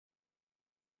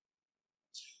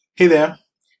Hey there!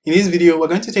 In this video, we're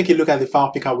going to take a look at the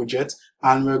Filepicker widget,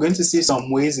 and we're going to see some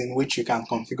ways in which you can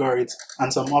configure it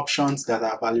and some options that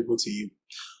are valuable to you.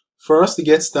 For us to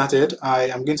get started, I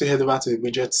am going to head over to the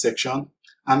widget section,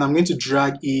 and I'm going to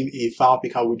drag in a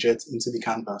Filepicker widget into the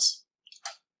canvas.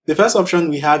 The first option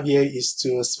we have here is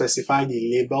to specify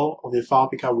the label of the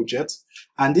Filepicker widget,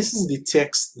 and this is the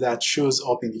text that shows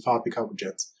up in the Filepicker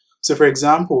widget. So for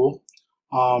example,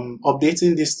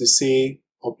 updating this to say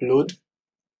upload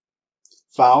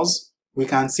files, we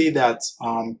can see that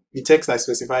the text I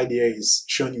specified here is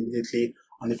shown immediately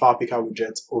on the Filepicker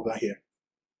widget over here.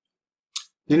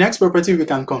 The next property we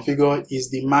can configure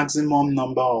is the maximum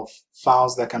number of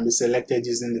files that can be selected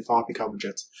using the Filepicker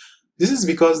widget. This is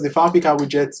because the Filepicker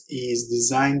widget is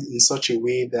designed in such a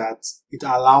way that it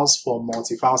allows for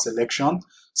multi-file selection.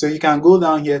 So you can go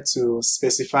down here to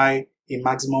specify a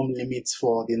maximum limit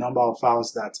for the number of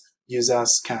files that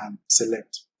users can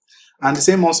select. And the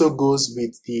same also goes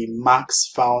with the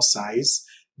max file size.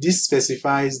 This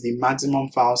specifies the maximum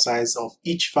file size of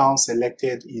each file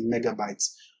selected in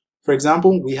megabytes. For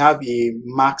example, we have a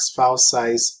max file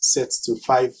size set to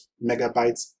 5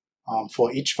 megabytes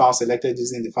for each file selected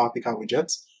using the Filepicker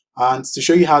widget. And to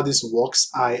show you how this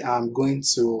works, I am going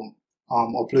to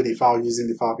upload a file using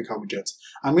the Filepicker widget.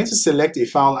 I'm going to select a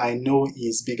file I know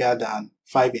is bigger than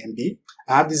 5 MB.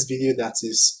 I have this video that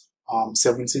is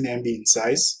 17 MB in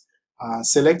size.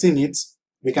 Selecting it,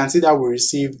 we can see that we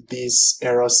received this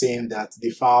error saying that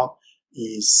the file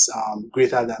is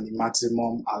greater than the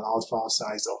maximum allowed file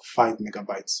size of 5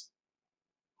 megabytes.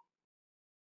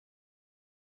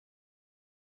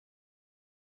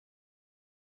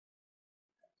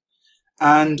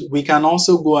 And we can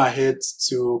also go ahead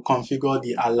to configure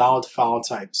the allowed file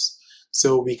types.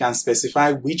 So we can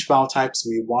specify which file types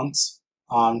we want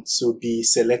to be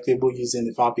selectable using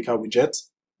the Filepicker widget.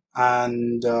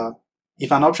 And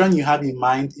if an option you have in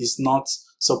mind is not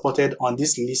supported on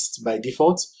this list by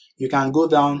default, you can go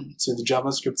down to the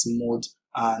JavaScript mode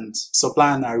and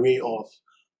supply an array of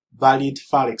valid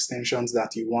file extensions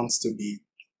that you want to be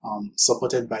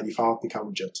supported by the Filepicker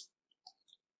widget.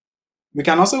 We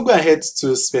can also go ahead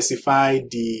to specify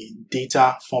the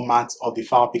data format of the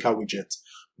Filepicker widget.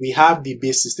 We have the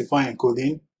base64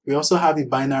 encoding, we also have the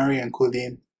binary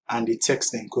encoding and the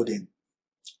text encoding.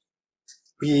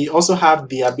 We also have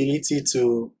the ability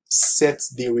to set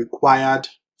the required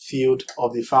field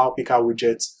of the Filepicker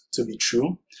widget to be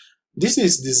true. This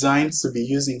is designed to be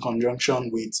used in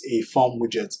conjunction with a form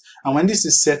widget. And when this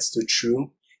is set to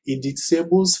true, it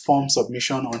disables form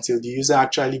submission until the user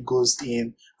actually goes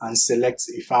in and selects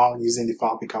a file using the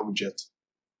Filepicker widget.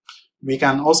 We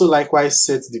can also likewise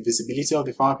set the visibility of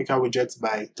the Filepicker widget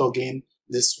by toggling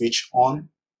this switch on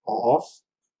or off.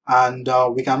 And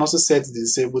we can also set the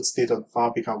disabled state of the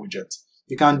Filepicker widget.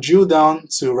 You can drill down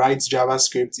to write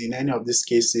JavaScript in any of these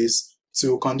cases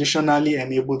to conditionally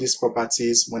enable these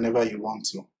properties whenever you want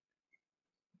to.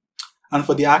 And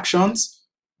for the actions,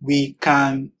 we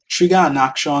can trigger an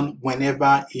action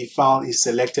whenever a file is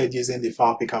selected using the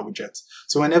Filepicker widget.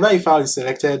 So whenever a file is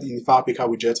selected in the Filepicker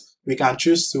widget, we can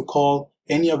choose to call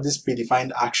any of these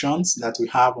predefined actions that we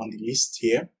have on the list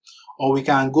here, or we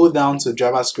can go down to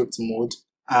JavaScript mode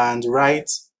and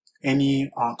write any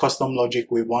custom logic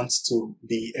we want to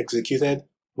be executed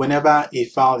whenever a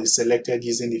file is selected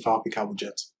using the Filepicker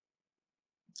widget.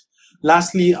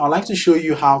 Lastly, I'd like to show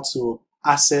you how to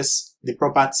access the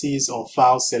properties of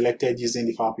files selected using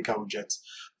the Filepicker widget.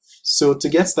 So to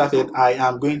get started, I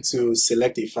am going to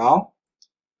select a file.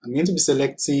 I'm going to be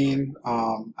selecting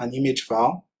an image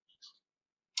file,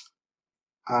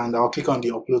 and I'll click on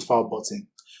the upload file button.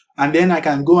 And then I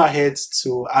can go ahead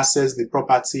to access the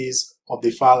properties of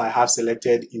the file I have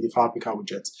selected in the Filepicker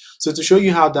widget. So to show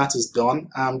you how that is done,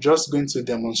 I'm just going to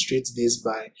demonstrate this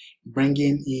by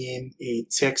bringing in a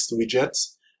text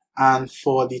widget. And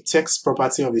for the text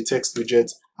property of the text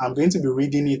widget, I'm going to be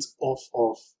reading it off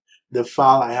of the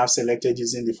file I have selected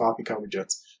using the Filepicker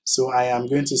widget. So I am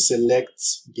going to select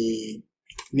the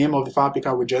name of the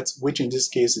Filepicker widget, which in this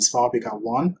case is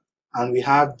Filepicker1, and we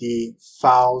have the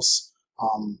files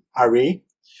array.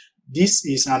 This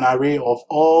is an array of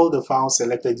all the files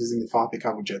selected using the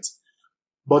Filepicker widget.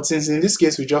 But since in this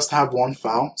case we just have one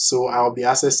file, so I'll be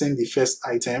accessing the first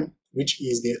item, which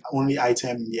is the only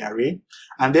item in the array.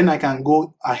 And then I can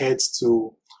go ahead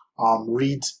to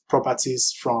read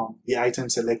properties from the item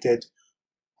selected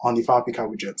on the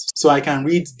Filepicker widget. So I can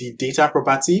read the data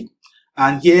property,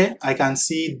 and here I can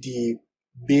see the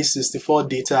base64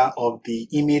 data of the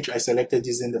image I selected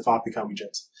using the Filepicker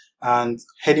widget. And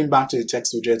heading back to the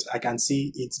text widget, I can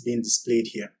see it's being displayed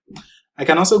here. I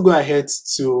can also go ahead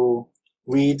to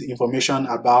read information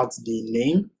about the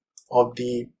name of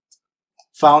the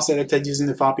file selected using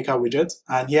the Filepicker widget.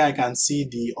 And here I can see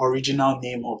the original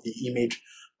name of the image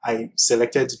I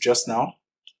selected just now.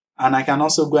 And I can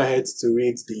also go ahead to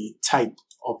read the type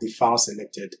of the file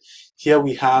selected. Here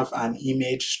we have an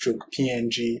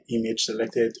image/PNG image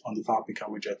selected on the Filepicker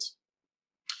widget.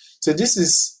 So this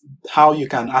is how you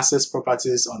can access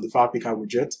properties on the Filepicker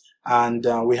widget, and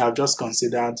we have just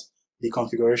considered the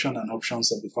configuration and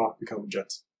options of the Filepicker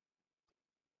widget.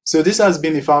 So this has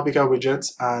been the Filepicker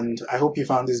widget, and I hope you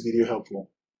found this video helpful.